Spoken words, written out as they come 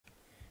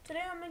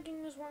Today I'm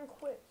making this one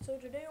quick. So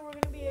today we're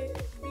going to be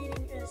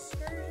beating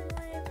Excursion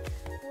Wave,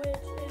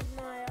 which is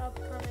my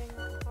upcoming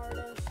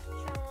hardest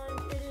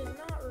challenge. It is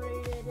not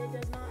rated, it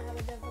does not have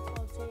a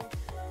difficulty.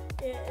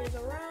 It is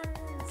around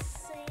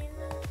insane.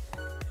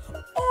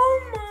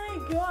 Oh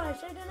my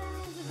gosh, I didn't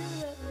mean to do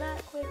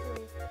that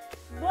quickly.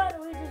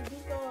 But we just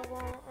beat the level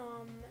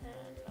in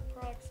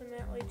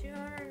approximately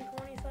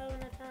 227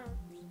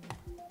 attempts.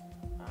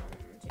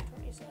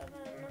 227.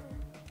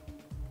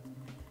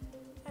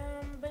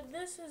 But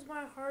this is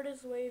my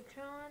hardest wave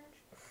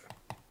challenge.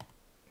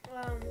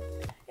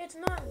 It's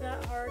not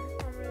that hard,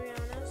 I'm gonna be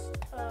honest.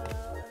 I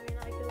mean,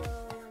 I could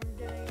literally, I'm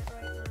doing it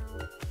right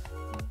now.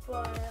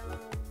 But,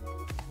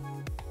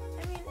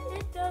 I mean,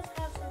 it does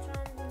have some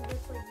challenging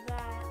bits like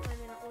that. I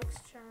mean, it looks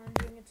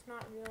challenging, it's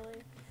not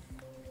really.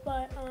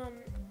 But,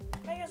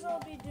 I guess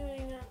I'll be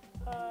doing,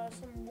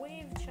 some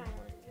wave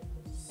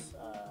challenges.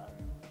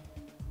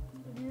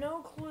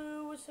 No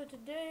clue, so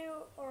today,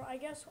 or I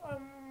guess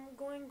I'm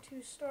going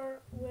to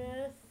start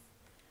with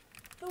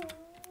the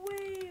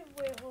wave,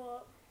 hold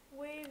up,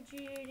 wave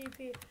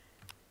GADP.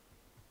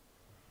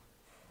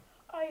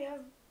 I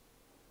have,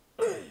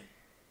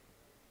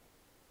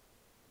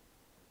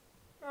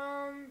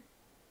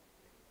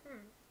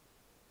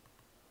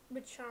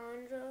 but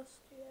challenge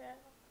us, yeah.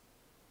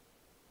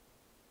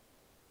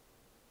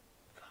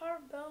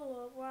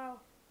 Carbella,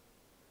 wow.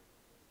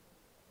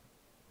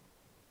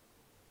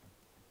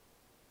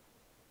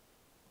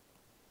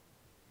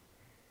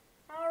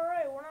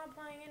 Alright, we're not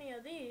playing any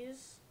of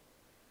these.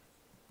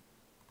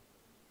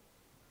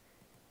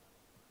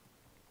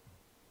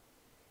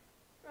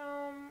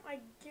 I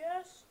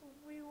guess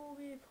we will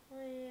be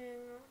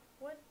playing,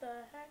 what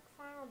the heck,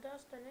 Final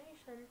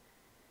Destination?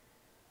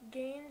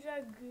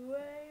 Ganja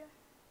Gue?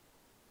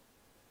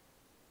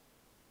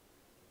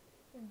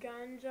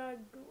 Ganja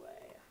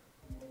Gue.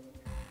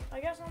 I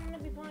guess I'm gonna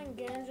be playing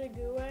Ganja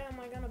Gue. Am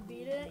I gonna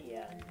beat it?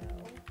 Yeah,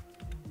 no.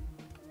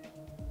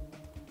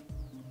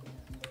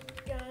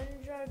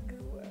 Ganja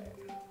Gue.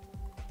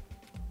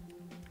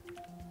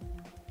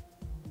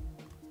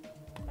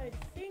 I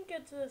think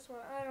it's this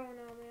one. I don't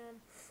know,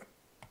 man.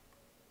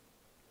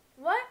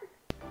 What?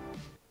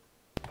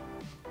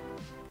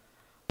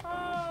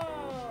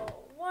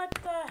 Oh, what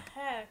the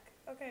heck?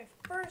 Okay,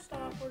 first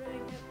off, we're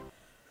doing it.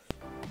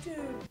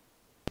 Dude,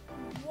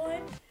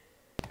 what?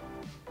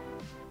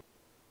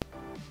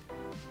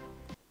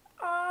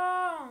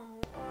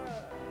 Oh,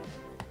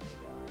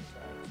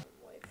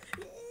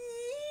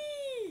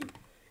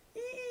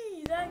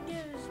 that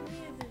gives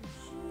me the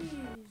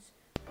cheese.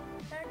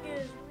 That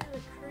gives me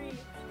the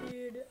creeps,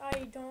 dude.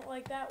 I don't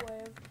like that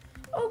wave.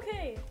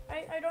 Okay,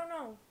 I don't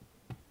know.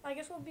 I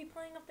guess we'll be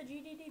playing up the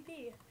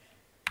GDDP.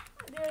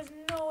 There's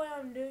no way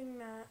I'm doing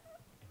that.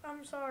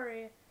 I'm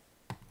sorry.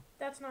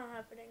 That's not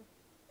happening.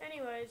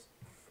 Anyways.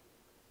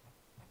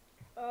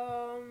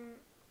 Home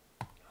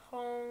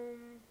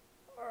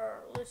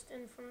or list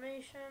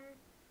information.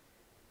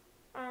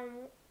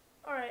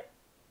 Alright.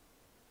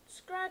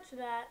 Scratch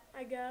that,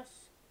 I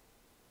guess.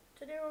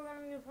 Today we're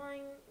going to be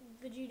playing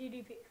the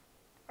GDDP.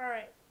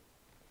 Alright.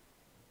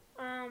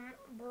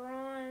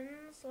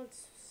 Bronze,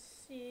 let's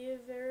see,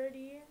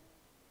 Verity,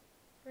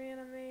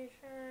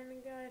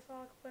 Reanimation, Guy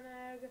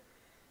Egg,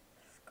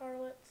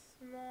 Scarlet,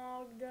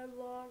 Smog,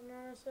 Deadlock,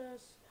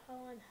 Nemesis,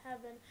 Hell in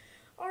Heaven.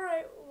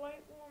 Alright,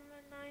 White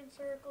Woman, 9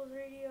 Circles,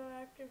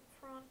 Radioactive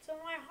Prompt. So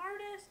my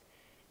hardest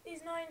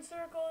is 9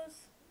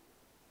 Circles.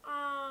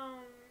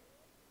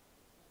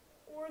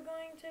 We're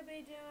going to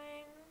be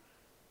doing,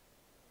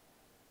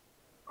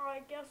 I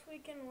guess we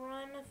can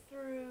run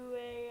through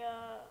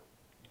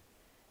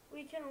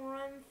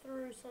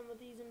some of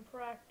these in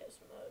practice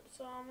mode.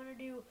 So I'm going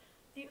to do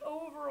the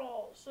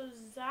overall. So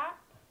Zap,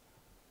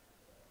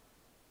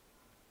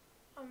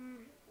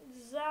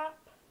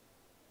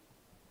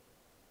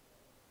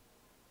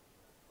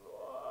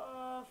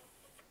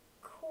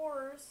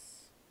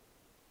 Course,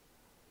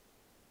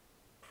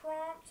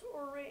 Prompt,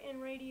 or in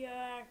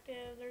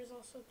Radioactive. There's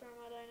also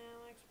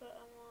Thermodynamics, but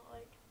I'm not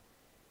like,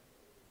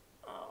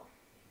 oh,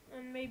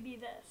 and maybe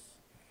this.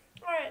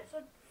 Alright,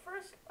 so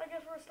first, I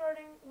guess we're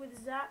starting with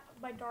Zap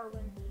by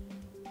Darwin.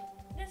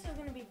 This is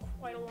going to be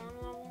quite a long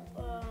level.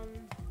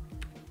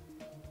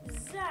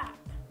 Zap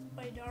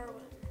by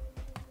Darwin.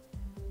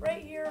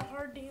 Right here,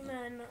 Hard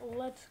Demon,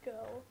 let's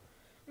go.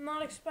 I'm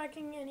not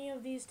expecting any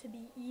of these to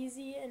be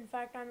easy. In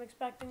fact, I'm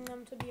expecting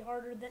them to be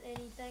harder than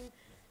anything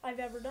I've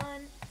ever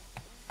done.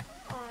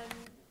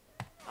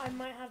 I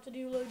might have to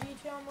do low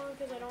detail mode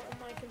because I don't want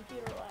my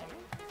computer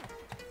lagging.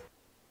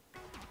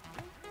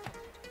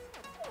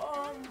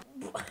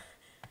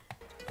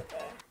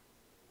 Okay.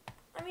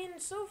 I mean,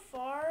 so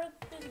far,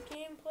 this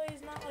gameplay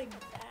is not, like,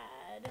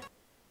 bad.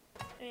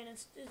 I mean,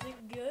 is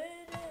it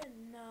good?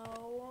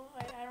 No.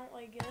 I don't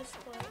like this,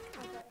 but,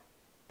 okay.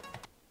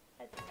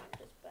 I think I'm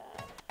just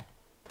bad.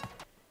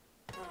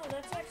 Oh,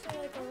 that's actually,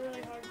 like, a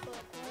really hard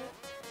clip, right?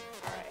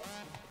 Alright.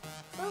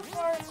 So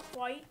far,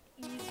 quite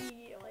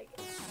easy, like,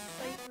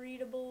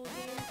 sight-readable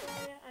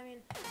gameplay. I mean,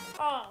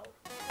 oh.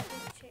 I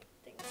think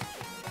things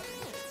change.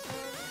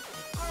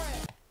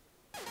 Alright.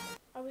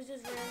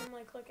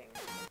 finally clicking.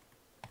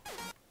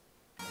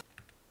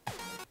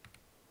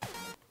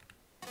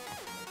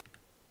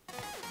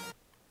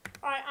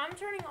 Alright, I'm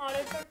turning auto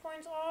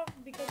checkpoints off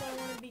because I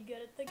want to be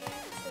good at the game,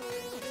 so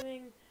we're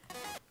doing...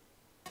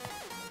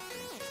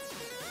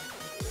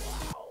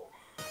 Wow.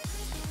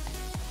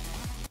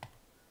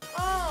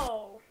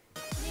 Oh!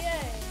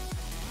 Yay!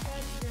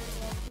 That's a great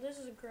level. This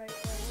is a great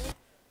level.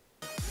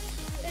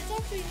 It's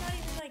actually not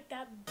even like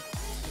that bad.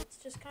 It's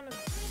just kind of...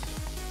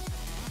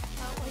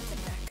 I don't like the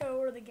deco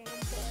or the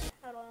gameplay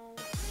at all.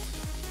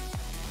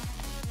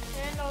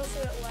 And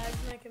also it lags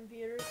my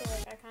computer, so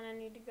like I kind of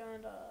need to go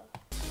into...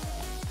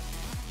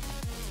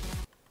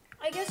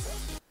 I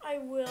guess I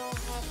will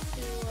have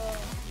to,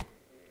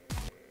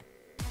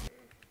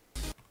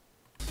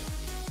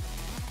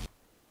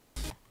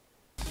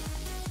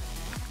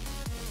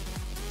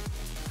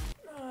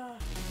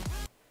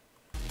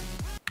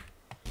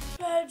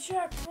 bad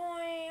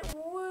checkpoint,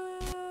 woo,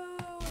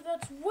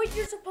 that's what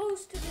you're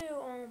supposed to do,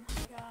 oh my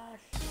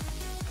gosh,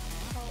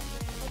 help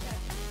me, okay.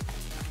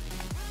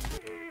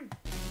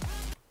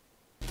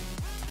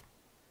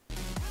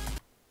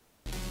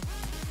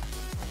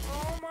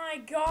 Oh my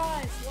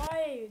gosh,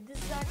 why?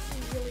 This is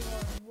actually really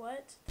hard.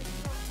 What? This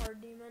is not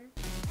hard, Demon.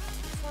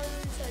 It's harder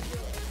than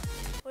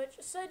Sedulous. Which,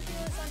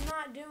 Sedulous I'm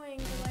not doing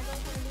because I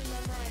don't want to do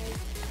memorize.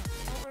 I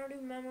don't want to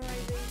do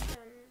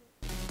memorization.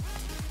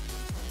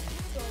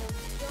 So,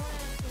 don't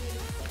ask me to do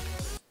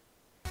Sedulous.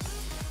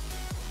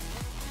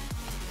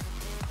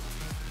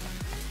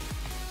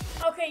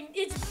 Okay,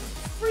 it's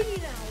free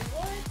now.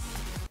 What?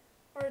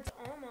 Or it's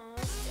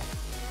almost.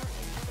 Not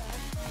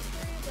exactly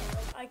free, but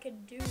like, I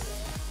could do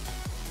this.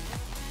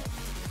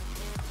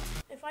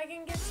 If I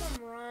can get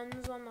some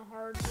runs on the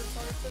harder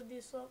parts of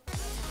this level,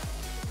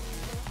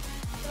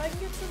 if I can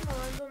get some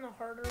runs on the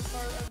harder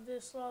part of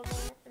this level,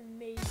 and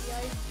maybe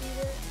I beat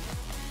it.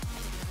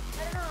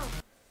 I don't know.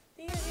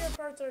 The easier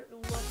parts look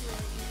really easy.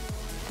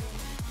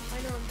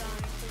 I know I'm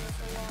dying for this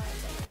a lot.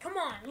 But come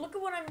on, look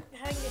at what I'm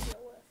having to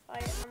deal with.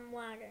 I'm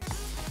lagging. I'm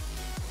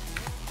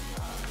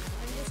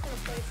just gonna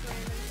place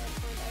random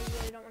checkpoints. I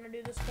really don't want to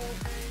do this whole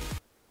thing.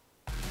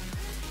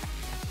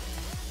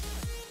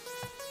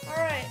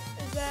 Alright,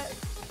 is it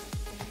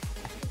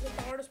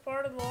the hardest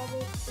part of the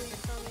level?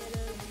 Please tell me it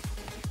is.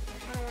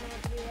 I don't want to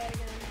have to do that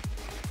again.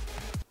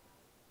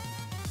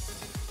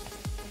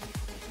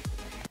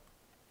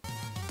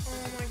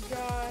 Oh my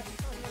gosh,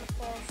 I'm gonna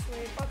fall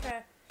asleep. Okay,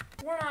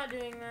 we're not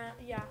doing that.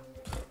 Yeah.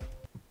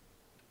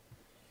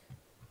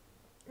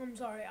 I'm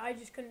sorry, I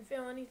just couldn't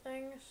feel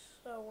anything,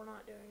 so we're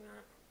not doing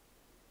that.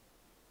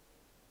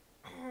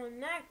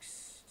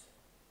 Next.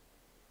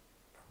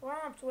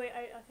 Prompt. Wait,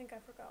 I think I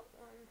forgot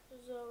one.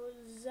 So,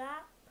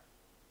 zap.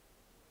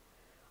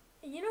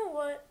 You know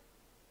what?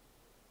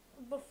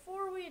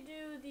 Before we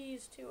do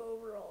these two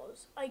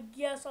overalls, I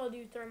guess I'll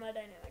do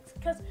thermodynamics.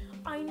 Because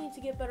I need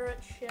to get better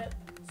at ship.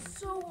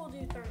 So we'll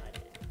do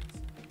thermodynamics.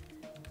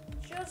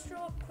 Just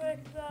real quick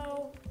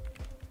though.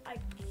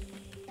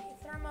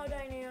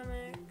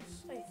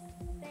 Thermodynamics. I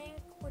think,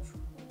 which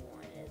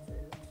one is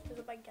it? Is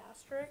it by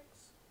Gastrix?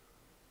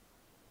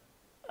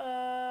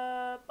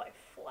 By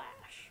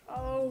Flash.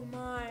 Oh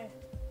my.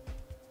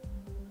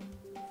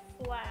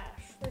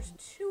 Flash. There's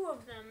two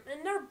of them,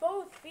 and they're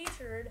both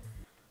featured.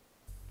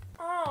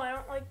 Oh, I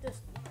don't like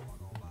this.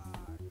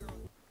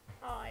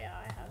 Oh yeah,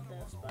 I have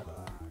this, by the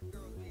way.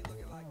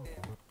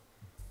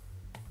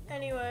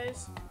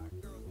 Anyways.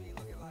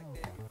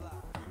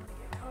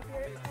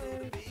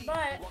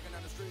 But,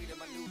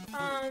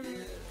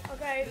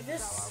 okay,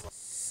 this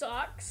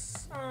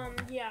sucks.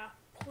 Yeah,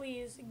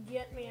 please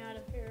get me out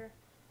of here.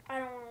 I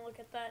don't want to look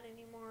at that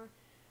anymore.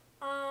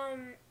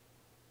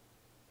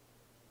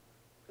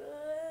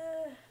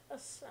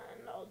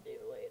 Ascend, I'll do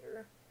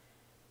later.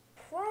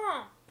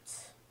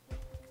 Prompt.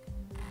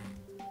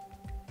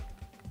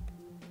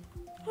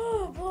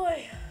 Oh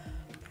boy.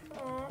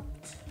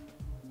 Prompt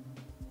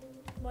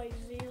by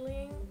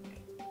Z-Link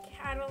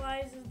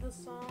catalyzes the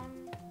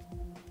song.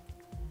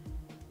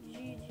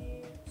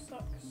 GG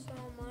sucks so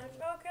much.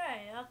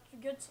 Okay,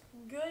 that's a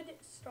good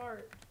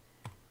start.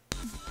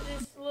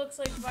 This looks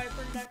like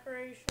Viper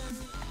decoration.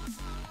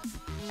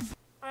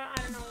 I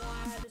don't know why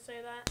I had to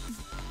say that.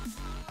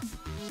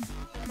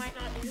 I might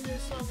not do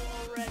this level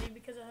already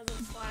because it has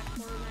a black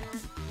orb in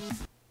it.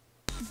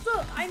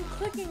 Look, I'm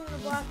clicking the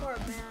black orb,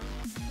 man.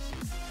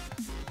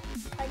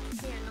 I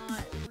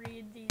cannot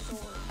read these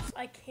orbs.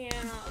 I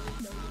cannot read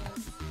those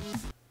orbs.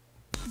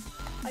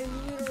 I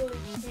literally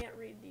can't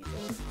read these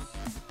orbs.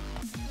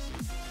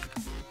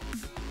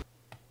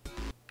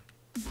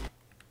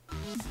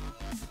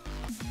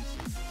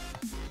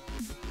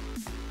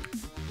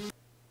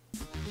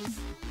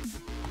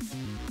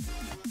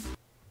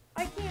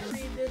 I can't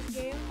read this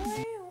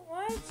gameplay.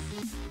 What?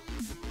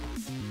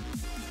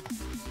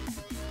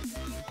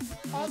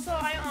 Also,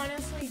 I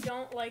honestly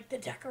don't like the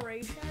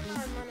decoration.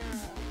 I'm gonna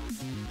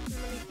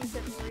keep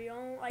it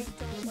real. I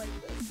don't like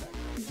this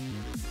decoration.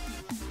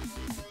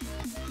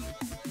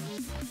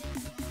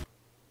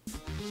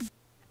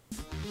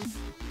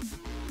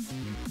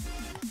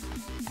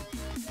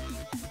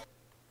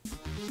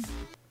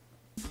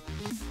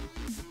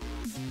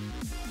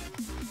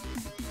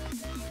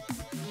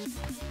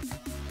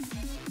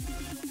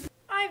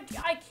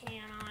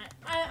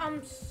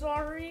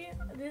 sorry.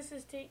 This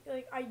is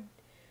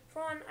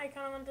for one, I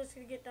kind of want this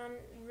to get done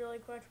really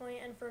quickly,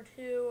 and for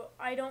two,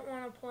 I don't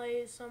want to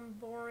play some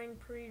boring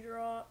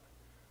pre-drop.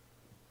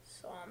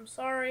 So I'm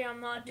sorry, I'm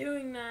not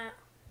doing that.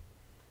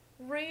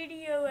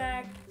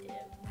 Radioactive.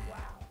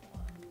 Wow.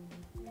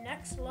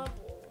 Next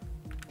level.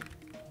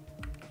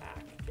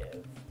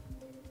 Active.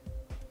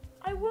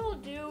 I will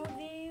do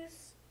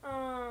these.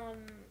 Oh.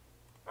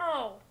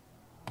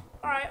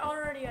 Alright,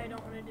 already I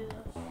don't want to do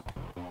this.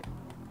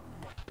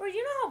 Bro,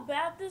 you know how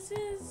bad this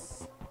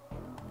is?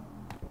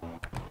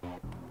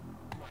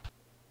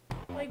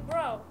 Like,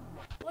 bro,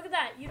 look at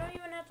that. You don't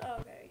even have to. Oh,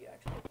 okay, you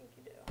actually think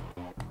you do.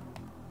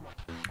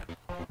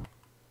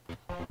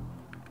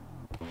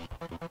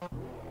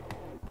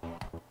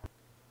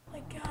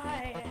 Like,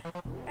 guy,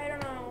 I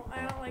don't know.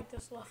 I don't like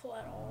this level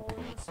at all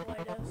in the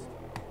slightest.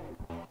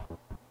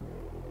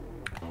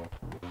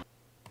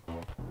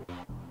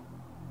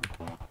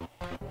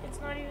 It's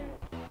not even.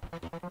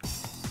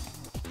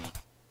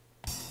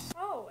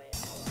 Oh, wait,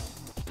 hold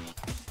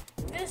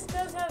on. This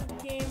does have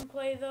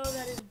gameplay, though,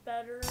 that is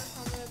better.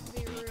 I'm going to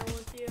be real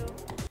with you.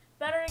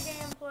 Better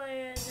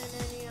gameplay than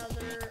any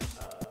other,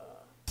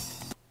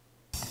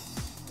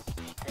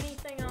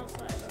 anything else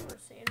I've ever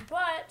seen.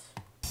 But,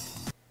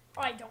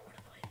 I don't want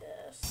to play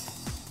this.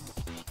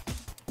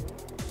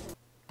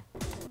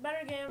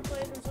 Better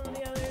gameplay than some of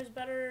the others.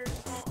 Better,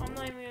 I'm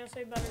not even going to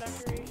say better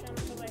decoration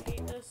because I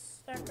hate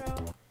this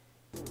deco.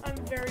 I'm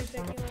very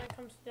picky when it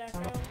comes to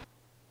deco.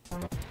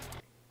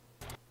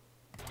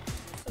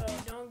 So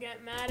don't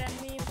get mad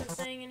at me for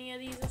saying any of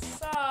these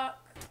suck.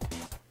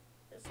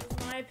 This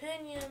is my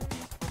opinion.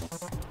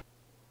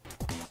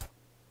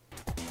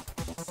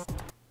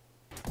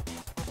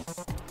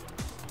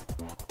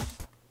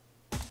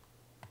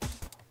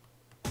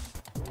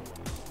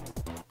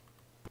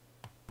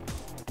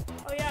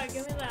 Oh yeah,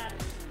 give me that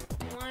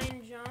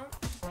blind jump.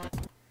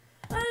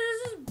 This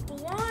is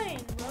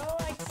blind, bro.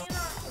 I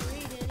cannot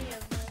read any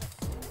of this.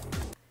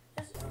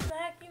 The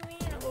heck you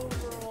mean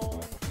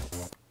overall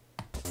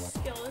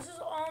skill? This is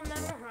all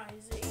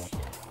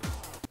memorization.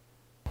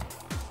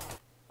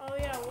 Oh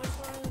yeah, which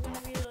one is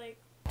gonna be like?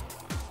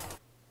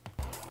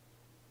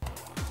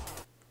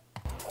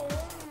 Oh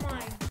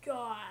my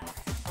gosh!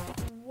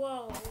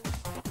 Whoa!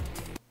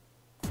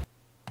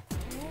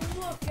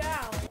 Look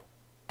out!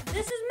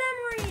 This is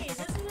memory.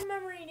 This is a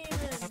memory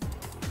demon.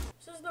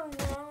 This is the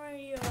wrong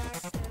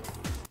radioactive.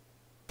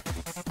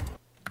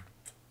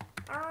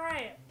 All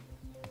right.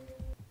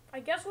 I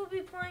guess we'll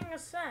be playing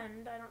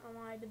Ascend. I don't know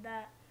why I did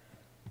that.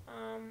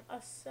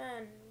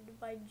 Ascend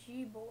by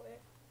G-Boy.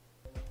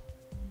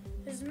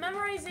 This is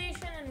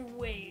memorization and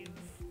wave.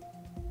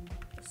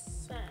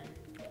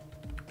 Ascend.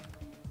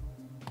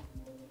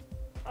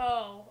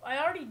 Oh, I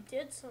already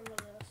did some of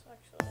this,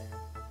 actually.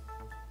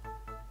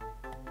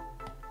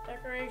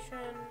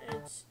 Decoration,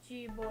 it's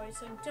G-Boy,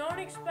 so don't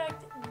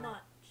expect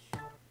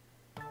much.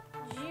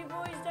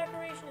 G-Boy's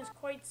decoration is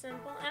quite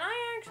simple, and I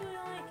actually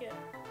like it.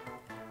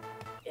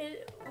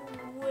 It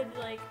would,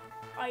 like,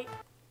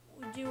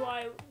 do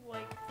I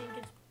think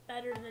it's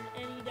better than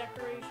any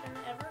decoration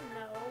ever?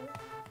 No.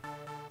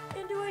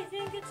 And do I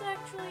think it's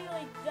actually,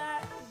 like,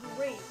 that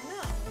great?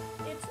 No.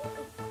 It's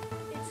cool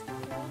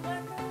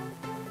deco,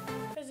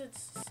 because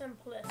it's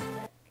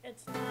simplistic.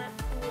 It's not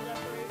cool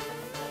decoration.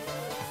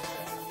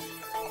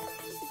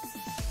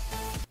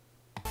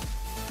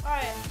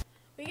 Alright,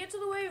 we get to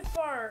the wave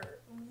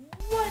part.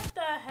 What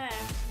the heck,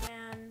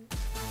 man?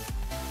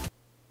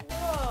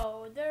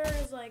 Whoa, there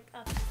is like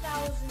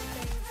 1,000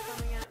 things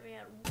coming at me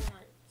at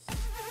once.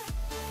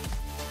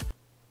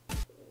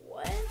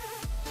 What?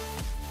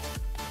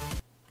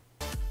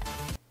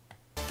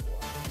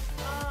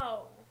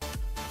 Oh.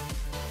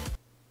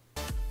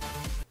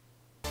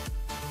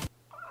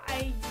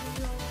 I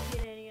don't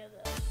get any of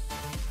this.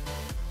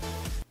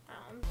 I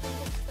don't think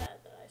it's bad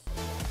that I said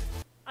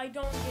that. I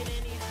don't get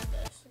any of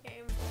this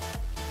gameplay.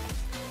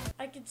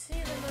 I could see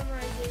the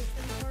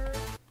memorization part,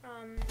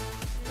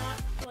 not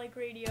like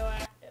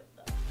radioactive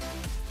though.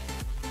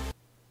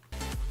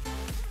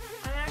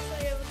 I'm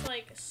actually able to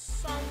like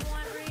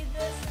somewhat read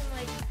this in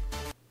like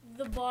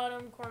the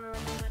bottom corner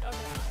of my mind.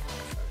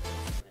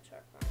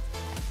 Okay,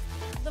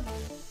 the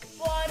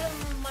bottom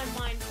of my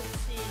mind could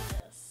see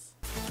this.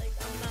 Like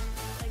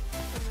like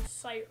from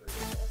sight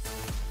read this.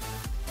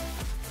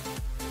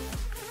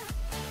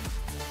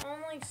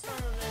 Only some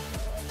of it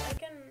though. Like I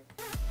can.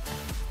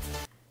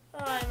 Oh,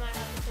 I might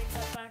have to take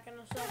that back in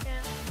a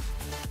second.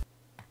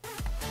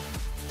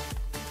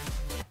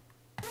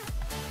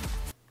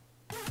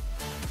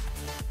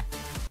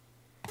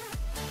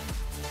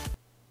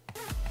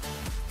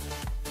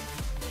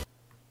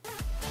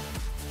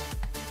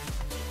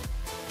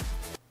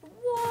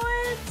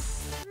 What?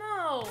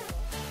 No.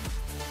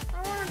 I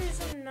want to do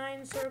some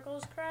 9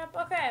 circles crap.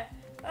 Okay,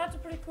 that's a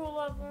pretty cool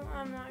level.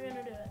 I'm not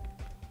gonna do it.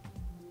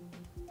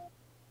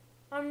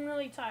 I'm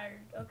really tired,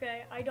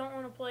 okay? I don't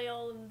want to play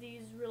all of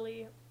these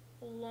really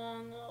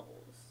long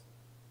levels.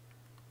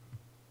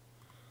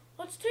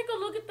 Let's take a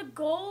look at the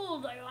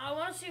gold. I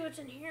want to see what's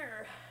in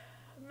here.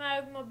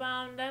 Magma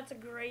Bound, that's a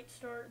great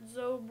start.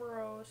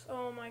 Zobros,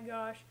 oh my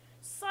gosh.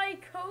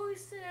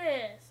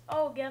 Psychosis!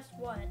 Oh, guess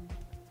what?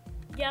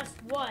 Guess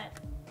what?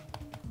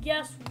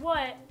 Guess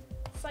what?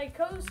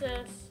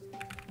 Psychosis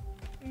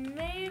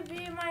may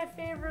be my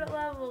favorite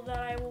level that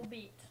I will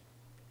beat.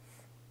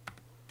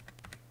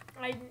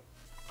 I'm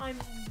 100%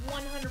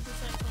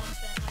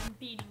 confident I'm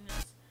beating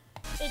this.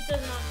 It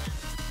does not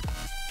matter.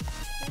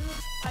 Who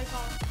I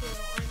talk to,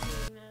 I'm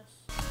beating this.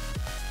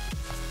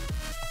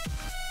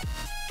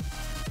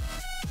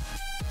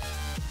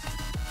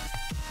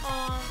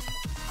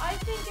 I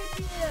think it'd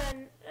be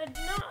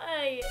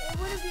it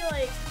wouldn't be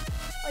like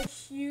a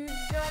huge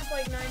jump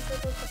like 9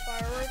 circles to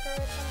firework or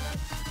something,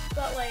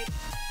 but like,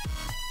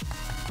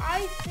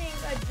 I think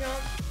a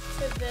jump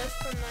to this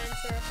from 9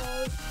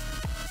 circles,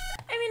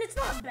 I mean, it's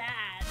not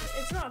bad.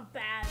 It's not a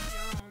bad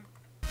jump,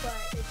 but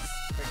it's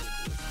pretty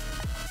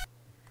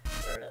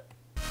decent.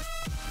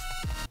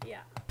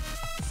 Yeah.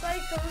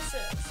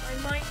 Psychosis. I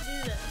might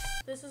do this.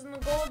 This is in the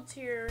gold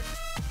tier,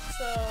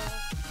 so,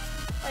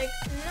 like,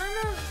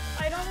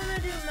 I don't want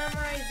to do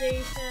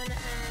memorization,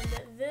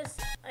 and this,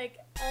 like,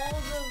 all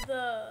of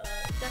the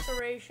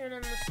decoration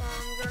and the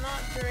songs are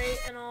not great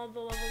in all the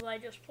levels I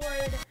just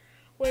played,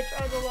 which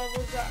are the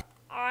levels that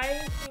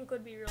I think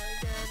would be really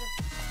good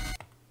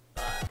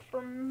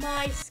for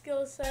my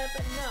skill set,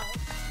 but no.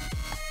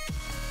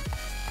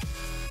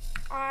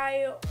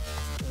 I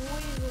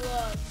always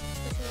love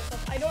pushing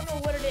myself. I don't know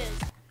what it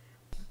is.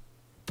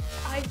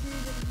 I've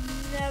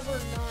never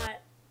not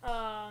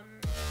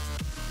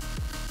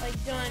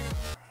like done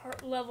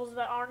levels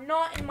that are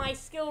not in my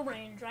skill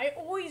range. I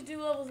always do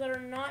levels that are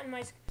not in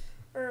my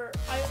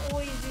I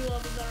always do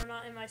levels that are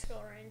not in my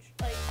skill range.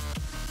 Like,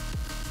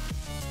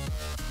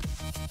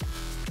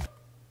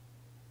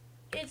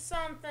 it's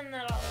something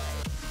that I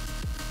like.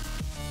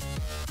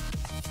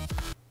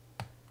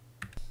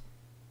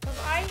 Because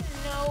I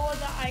know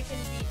that I can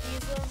beat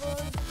these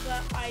levels,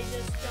 but I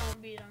just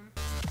don't beat them.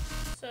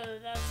 So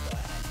that's why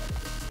I try to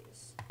beat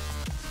these.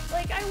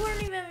 Like, I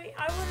wouldn't even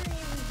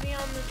be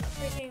on the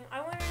freaking,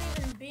 I wouldn't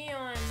even be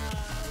on,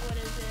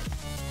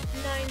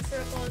 9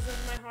 circles is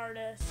my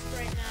hardest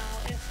right now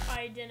if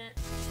I didn't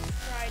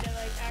try to,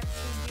 like,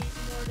 actually beat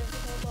more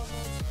difficult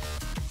levels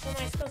for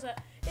my skill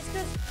set. It's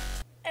because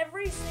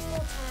every single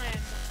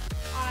time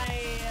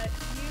I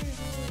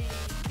usually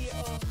beat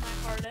my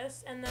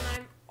hardest, and then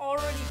I'm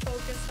already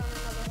focused on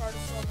another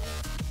hardest level.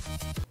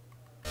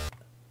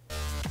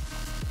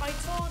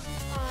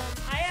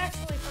 I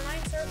actually, for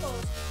 9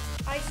 circles,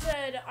 I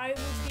said I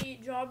would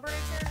beat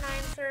Jawbreaker, 9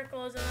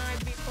 circles, and then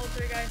I'd beat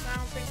Poltergeist. I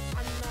don't think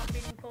I'm not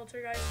beating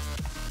Poltergeist.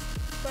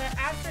 But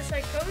after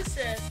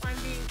Psychosis, I'm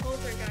beating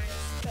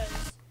Poltergeist, because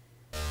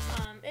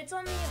it's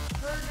on the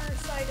harder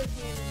side of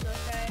demons,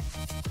 okay?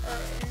 Or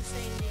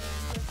insane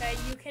demons, okay?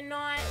 You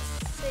cannot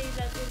say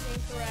that is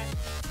incorrect.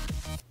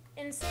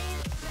 The insane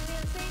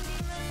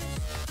demons,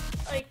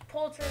 like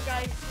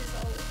Poltergeist is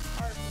a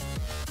hard one.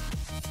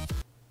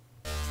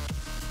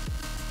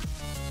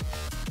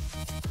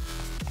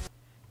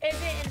 Is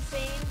it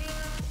insane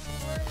demons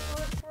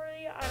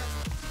worthy? I don't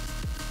know.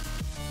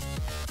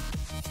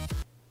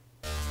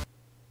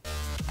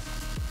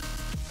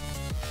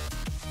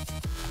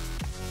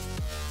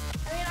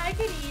 I mean, I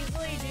could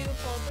easily do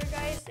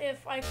Poltergeist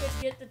if I could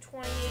get the 28%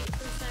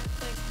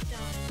 click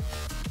done.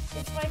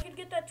 If I could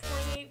get that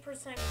 28%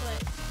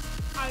 click,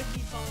 I'd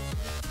be boned.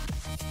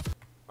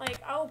 Like,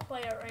 I'll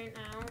play it right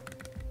now.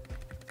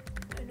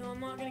 I know I'm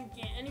not gonna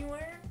get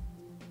anywhere,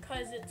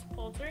 because it's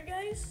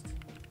Poltergeist.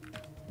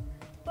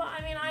 But,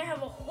 I mean, I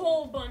have a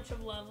whole bunch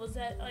of levels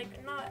that,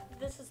 like,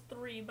 this is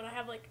 3, but I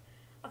have, like,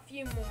 a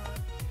few more.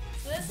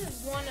 So this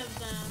is one of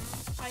them.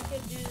 I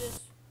could do this,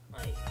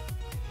 like,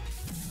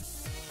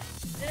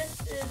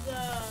 this is,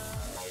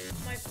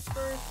 my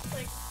first,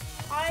 like,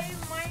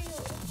 my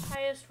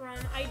highest run,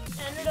 I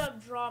ended up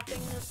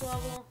dropping this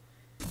level.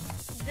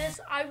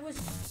 I was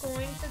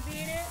going to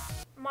beat it.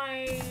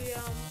 My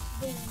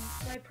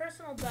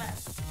personal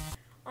best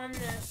on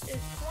this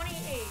is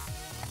 28.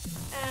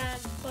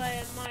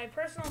 But my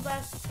personal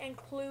best,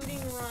 including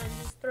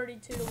runs, is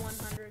 32 to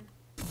 100.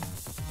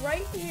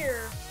 Right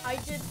here, I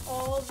did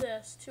all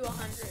this to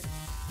 100.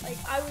 Like,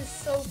 I was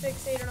so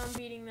fixated on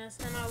beating this,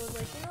 and I was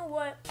like, you know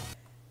what?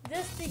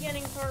 This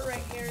beginning part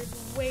right here is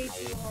way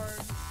too hard.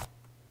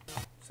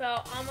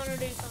 So, I'm going to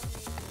do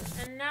something easier.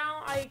 And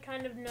now I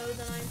kind of know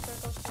the 9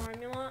 circles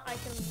formula. I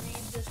can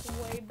read this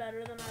way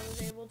better than I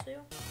was able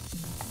to.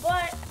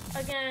 But,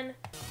 again,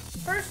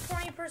 first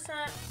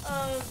 20%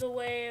 of the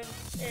wave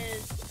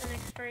is an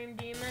extreme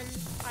demon.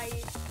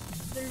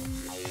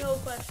 There's no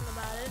question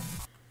about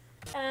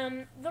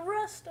it. The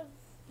rest of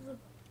the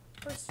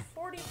first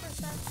 40%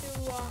 to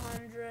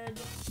 100,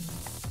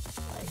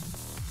 like,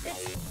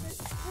 it's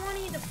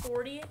 20 to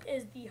 40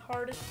 is the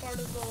hardest part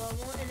of the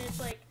level, and it's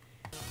like,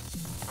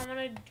 I'm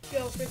gonna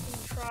go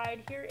freaking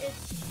tried here.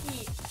 It's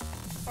heat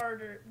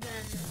harder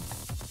than,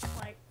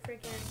 like,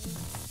 freaking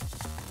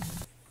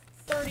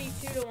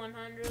 32 to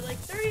 100. Like,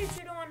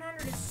 32 to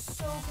 100 is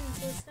so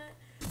consistent.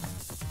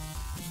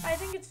 I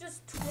think it's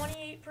just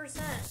 28%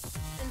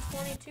 and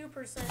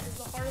 22% is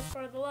the hardest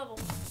part of the level.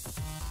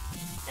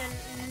 And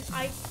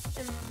I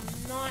am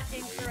not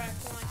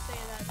incorrect when I say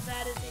that.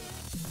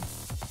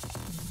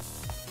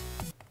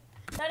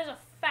 That is a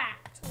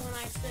fact when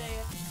I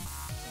say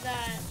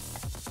that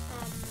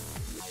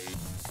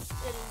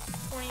it is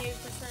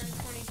 28% and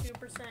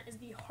 22% is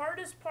the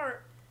hardest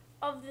part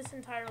of this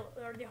entire,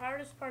 or the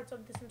hardest parts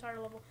of this entire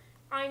level.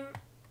 I'm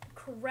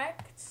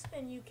correct,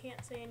 and you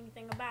can't say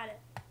anything about it.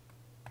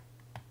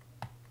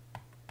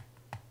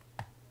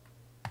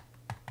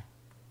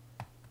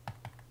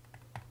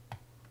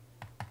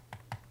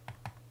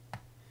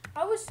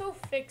 I was so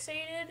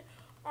fixated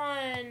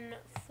on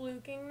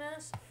fluking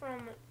this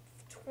from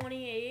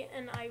 28,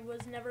 and I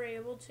was never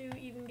able to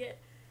even get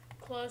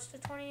close to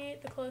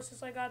 28. The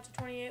closest I got to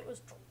 28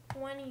 was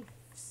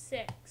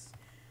 26.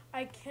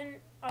 I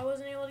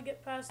wasn't able to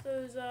get past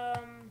those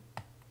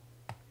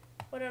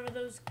whatever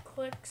those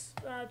clicks,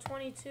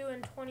 22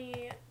 and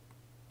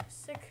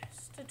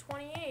 26 to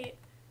 28.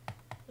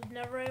 Was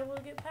never able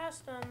to get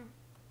past them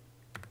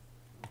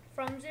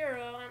from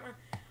 0.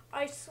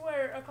 I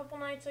swear, a couple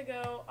nights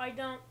ago, I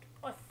dumped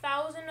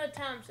 1,000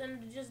 attempts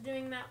into just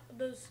doing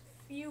those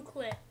few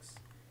clicks.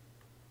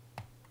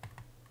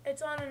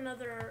 It's on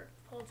another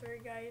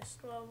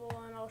Poltergeist level,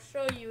 and I'll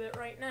show you it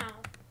right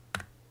now.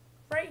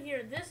 Right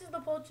here, this is the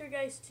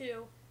Poltergeist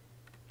 2.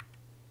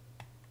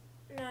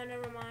 No,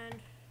 never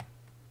mind.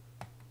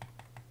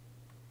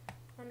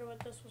 Wonder what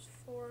this was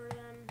for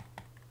then.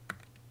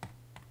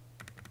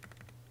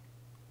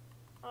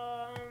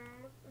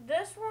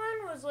 This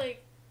one was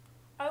like,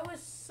 I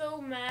was so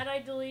mad I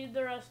deleted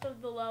the rest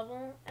of the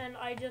level, and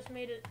I just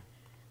made it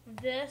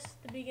this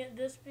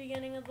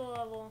beginning of the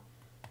level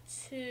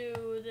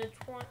to the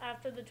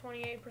after the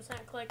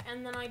 28% click,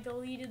 and then I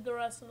deleted the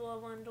rest of the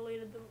level and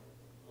deleted the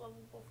level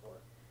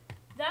before.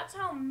 That's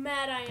how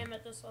mad I am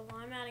at this level.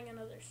 I'm adding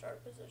another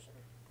start position.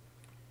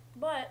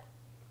 But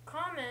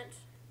comment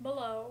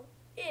below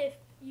if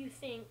you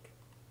think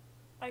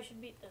I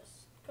should beat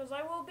this, because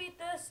I will beat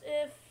this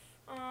if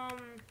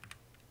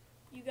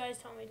you guys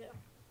tell me to.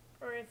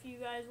 Or if you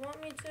guys want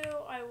me to,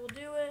 I will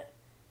do it.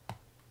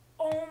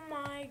 Oh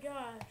my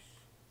gosh.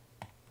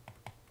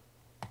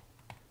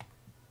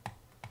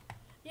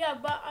 Yeah,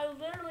 but I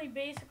literally,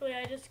 basically,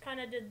 I just kind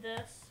of did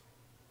this.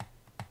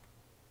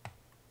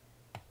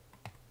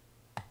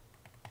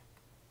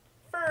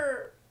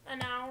 For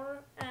an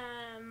hour,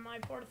 I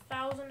poured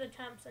 1,000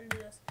 attempts into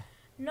this.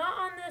 Not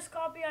on this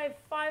copy, I have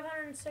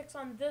 506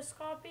 on this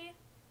copy.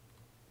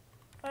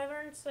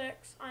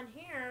 506 on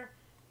here,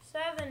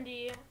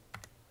 70.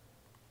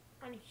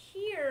 On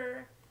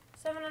here,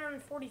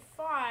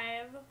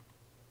 745.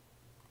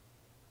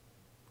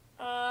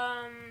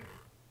 Alright.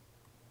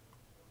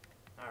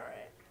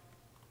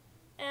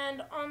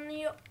 And on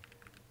the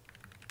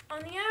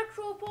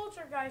actual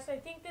Poltergeist, I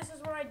think this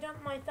is where I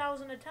dumped my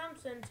 1,000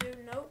 attempts into.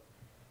 Nope.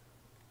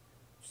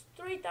 It's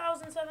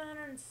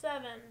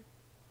 3,707.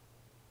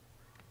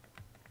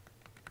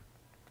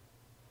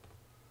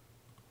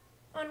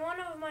 On one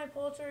of my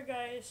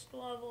Poltergeist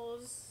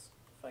levels,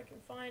 if I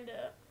can find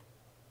it.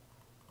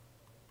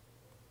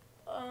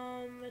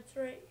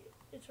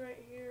 It's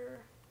right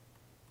here.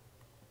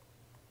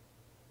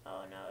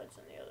 Oh no, it's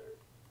in the other.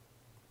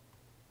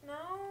 No,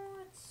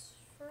 it's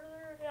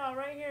further. Yeah,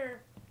 right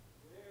here.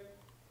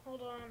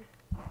 Hold on.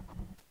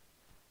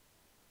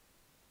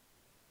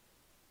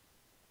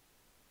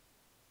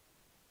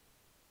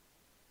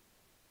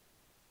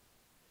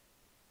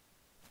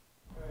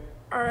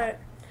 Alright.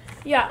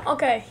 Yeah,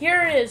 okay,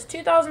 here it is.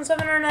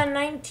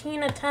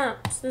 2,719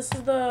 attempts. This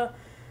is the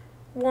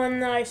one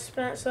that I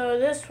spent. So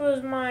this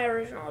was my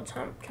original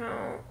attempt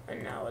count,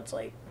 and now it's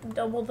like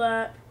double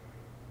that.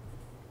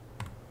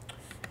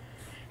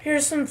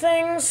 Here's some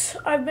things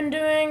I've been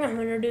doing. I'm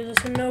gonna do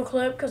this in no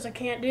clip because I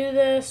can't do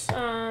this.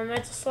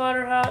 It's a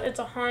Slaughterhouse. It's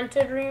a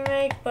Haunted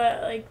remake,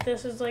 but like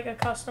this is like a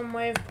custom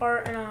wave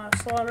part in a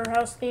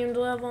Slaughterhouse themed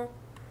level.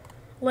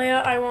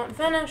 Layout I won't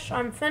finish.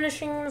 I'm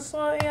finishing this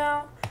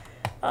layout.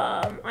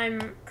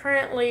 I'm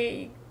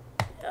currently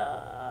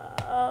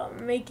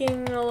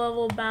making the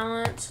level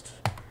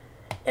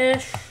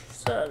balanced-ish.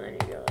 So then you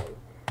go like,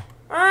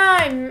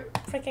 I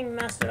freaking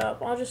messed it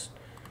up.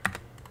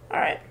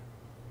 Alright.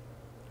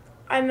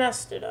 I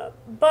messed it up.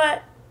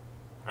 But,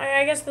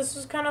 I guess this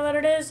is kind of what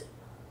it is.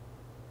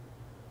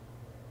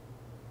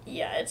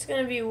 Yeah, it's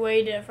going to be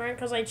way different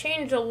because I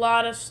changed a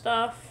lot of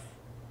stuff.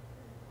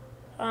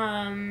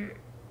 That.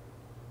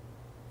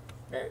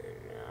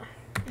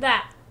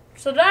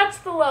 So that's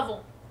the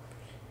level.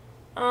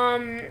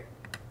 I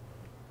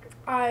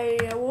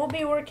will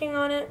be working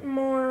on it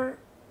more.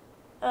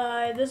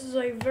 This is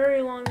a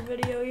very long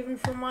video, even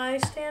for my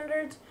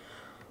standards.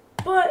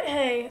 But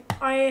hey,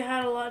 I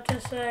had a lot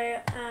to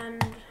say,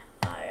 and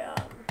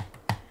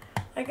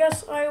I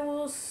guess I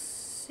will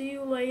see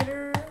you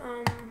later.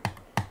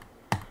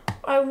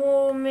 I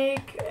will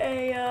make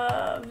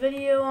a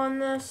video on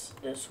this.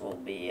 This will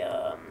be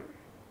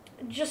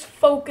just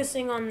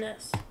focusing on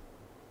this.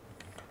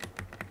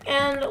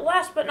 And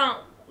last but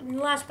not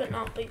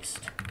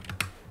least,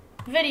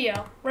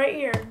 video right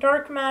here.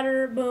 Dark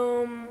matter,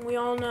 boom. We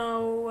all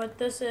know what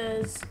this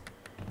is.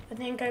 I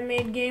think I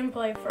made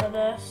gameplay for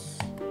this.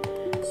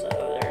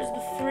 So there's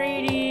the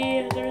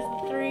 3D. There's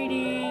the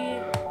 3D.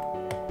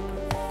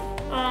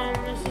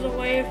 This is a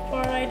wave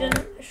part I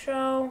didn't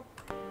show.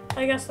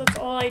 I guess that's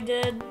all I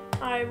did.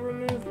 I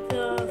removed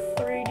the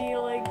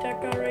 3D like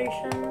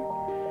decoration.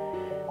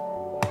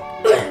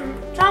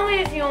 Tell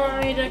me if you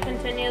want me to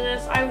continue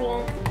this. I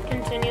won't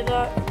continue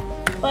that.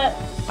 But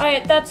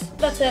alright, that's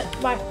it.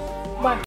 Bye. Bye.